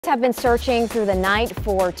Have been searching through the night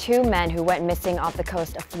for two men who went missing off the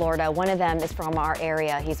coast of Florida. One of them is from our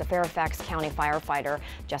area. He's a Fairfax County firefighter,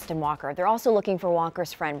 Justin Walker. They're also looking for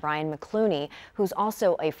Walker's friend, Brian McCluney, who's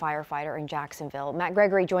also a firefighter in Jacksonville. Matt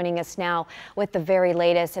Gregory joining us now with the very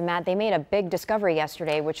latest. And Matt, they made a big discovery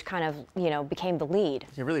yesterday, which kind of, became the lead.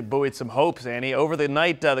 It really buoyed some hopes, Annie. Over the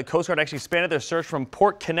night, the Coast Guard actually expanded their search from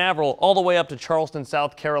Port Canaveral all the way up to Charleston,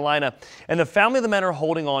 South Carolina. And the family of the men are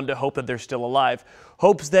holding on to hope that they're still alive.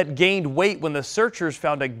 Hopes that gained weight when the searchers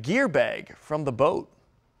found a gear bag from the boat.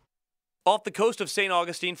 Off the coast of St.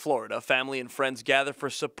 Augustine, Florida, family and friends gather for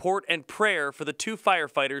support and prayer for the two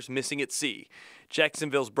firefighters missing at sea,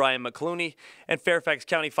 Jacksonville's Brian McCluney and Fairfax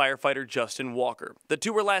County firefighter Justin Walker. The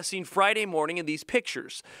two were last seen Friday morning in these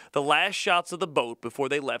pictures, the last shots of the boat before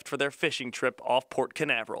they left for their fishing trip off Port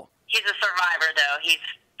Canaveral. He's a survivor, though. He's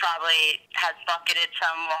probably has bucketed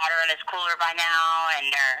some water in his cooler by now,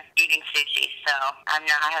 and they're eating sushi. So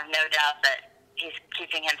I have no doubt that he's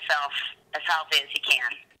keeping himself as healthy as he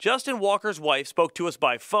can. Justin Walker's wife spoke to us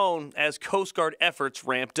by phone as Coast Guard efforts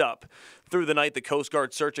ramped up. Through the night, the Coast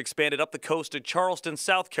Guard search expanded up the coast to Charleston,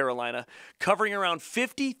 South Carolina, covering around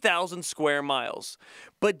 50,000 square miles.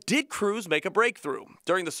 But did crews make a breakthrough?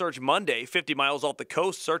 During the search Monday, 50 miles off the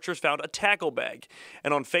coast, searchers found a tackle bag.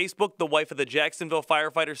 And on Facebook, the wife of the Jacksonville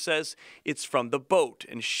firefighter says it's from the boat,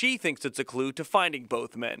 and she thinks it's a clue to finding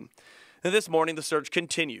both men. And this morning, the search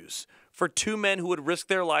continues for two men who would risk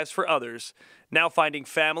their lives for others, now finding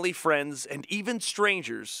family, friends, and even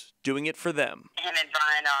strangers doing it for them. Him and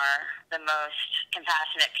Brian are the most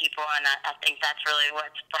compassionate people, and I think that's really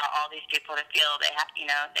what's brought all these people to feel they have,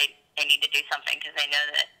 they need to do something because they know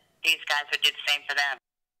that these guys would do the same for them.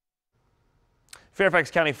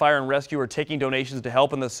 Fairfax County Fire and Rescue are taking donations to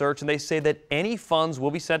help in the search, and they say that any funds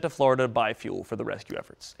will be sent to Florida to buy fuel for the rescue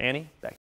efforts. Annie, back.